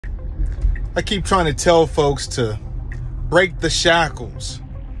I keep trying to tell folks to break the shackles,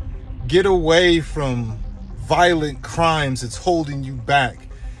 get away from violent crimes that's holding you back.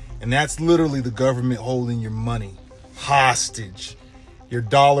 And that's literally the government holding your money hostage, your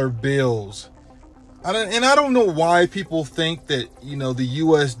dollar bills. I don't know why people think that, the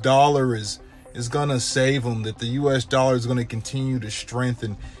US dollar is going to save them, that the US dollar is going to continue to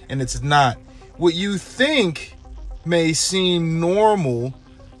strengthen, and it's not. What you think may seem normal,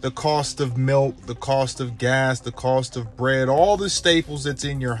 the cost of milk, the cost of gas, the cost of bread, all the staples that's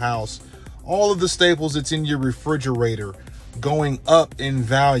in your house, all of the staples that's in your refrigerator going up in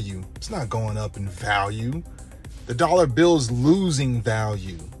value. It's not going up in value. The dollar bill is losing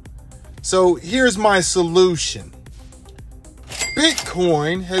value. So here's my solution.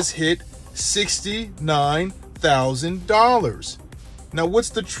 Bitcoin has hit $69,000. Now, what's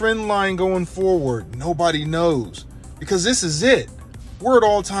the trend line going forward? Nobody knows, because this is it. We're at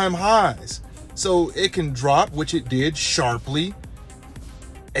all-time highs. So it can drop, which it did sharply,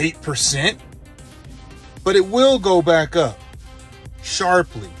 8%, but it will go back up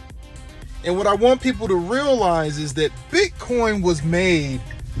sharply. And what I want people to realize is that Bitcoin was made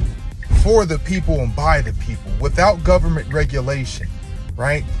for the people and by the people without government regulation,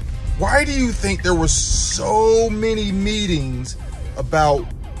 right? Why do you think there were so many meetings about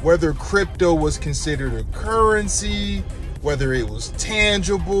whether crypto was considered a currency, whether it was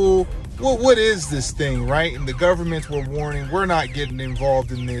tangible? What is this thing, right? And the governments were warning, we're not getting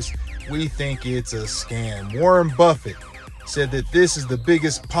involved in this. We think it's a scam. Warren Buffett said that this is the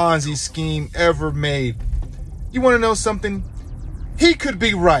biggest Ponzi scheme ever made. You want to know something? He could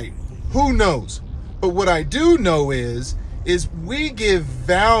be right. Who knows? But what I do know is we give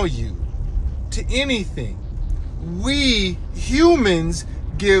value to anything. We humans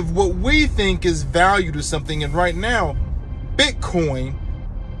give what we think is value to something. And right now, Bitcoin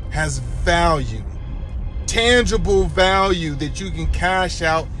has value, tangible value that you can cash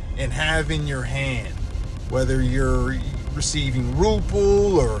out and have in your hand, whether you're receiving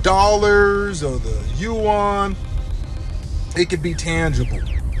ruble or dollars or the yuan. It could be tangible.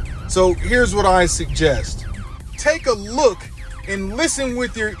 So here's what I suggest. Take a look and listen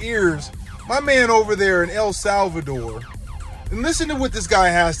with your ears, my man over there in El Salvador, and listen to what this guy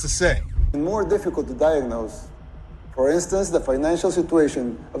has to say. More difficult to diagnose. For instance, the financial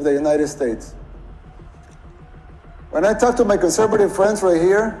situation of the United States. When I talk to my conservative friends right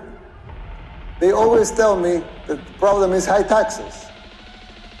here, they always tell me that the problem is high taxes.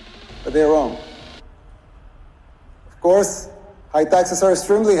 But they're wrong. Of course, high taxes are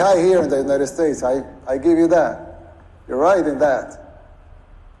extremely high here in the United States. I give you that. You're right in that.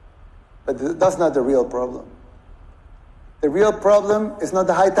 But that's not the real problem. The real problem is not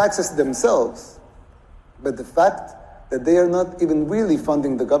the high taxes themselves, but the fact that they are not even really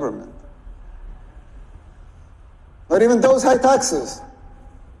funding the government. Not even those high taxes,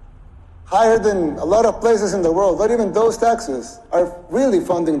 higher than a lot of places in the world, not even those taxes are really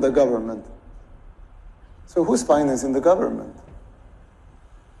funding the government. So who's financing the government?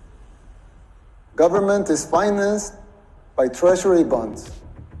 Government is financed by treasury bonds,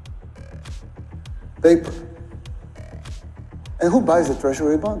 paper. And who buys the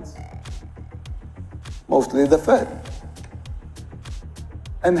treasury bonds? Mostly the Fed.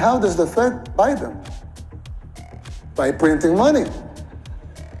 And how does the Fed buy them? By printing money.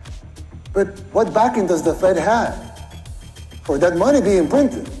 But what backing does the Fed have for that money being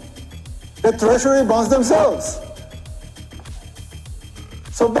printed? The treasury bonds themselves.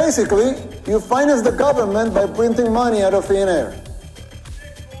 So basically, you finance the government by printing money out of thin air.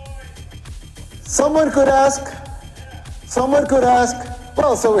 Someone could ask,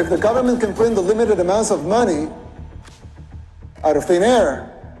 well, so if the government can print the limited amounts of money out of thin air,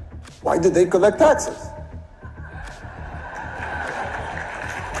 why did they collect taxes?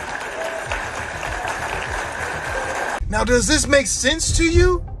 Now, does this make sense to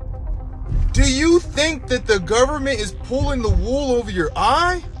you? Do you think that the government is pulling the wool over your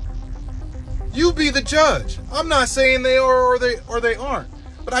eye? You be the judge. I'm not saying they are or they aren't.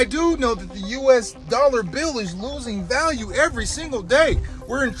 But I do know that the US dollar bill is losing value every single day.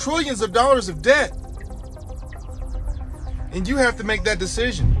 We're in trillions of dollars of debt. And you have to make that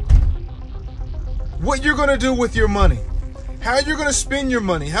decision. What you're going to do with your money. How you're going to spend your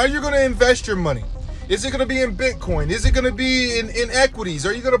money. How you're going to invest your money. Is it going to be in Bitcoin? Is it going to be in equities?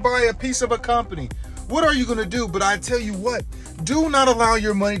 Are you going to buy a piece of a company? What are you going to do? But I tell you what, do not allow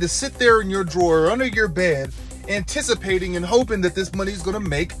your money to sit there in your drawer or under your bed, anticipating and hoping that this money is going to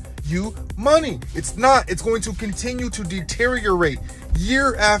make you money. It's not. It's going to continue to deteriorate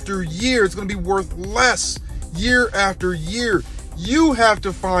year after year. It's going to be worth less year after year. You have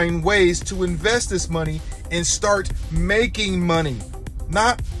to find ways to invest this money and start making money,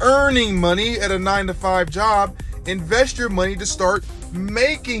 not earning money at a 9-to-5 job. Invest your money to start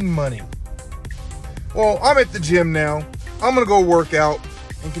making money. Well, I'm at the gym now. I'm going to go work out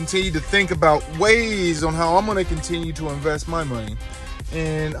and continue to think about ways on how I'm going to continue to invest my money.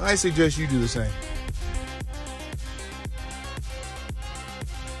 And I suggest you do the same.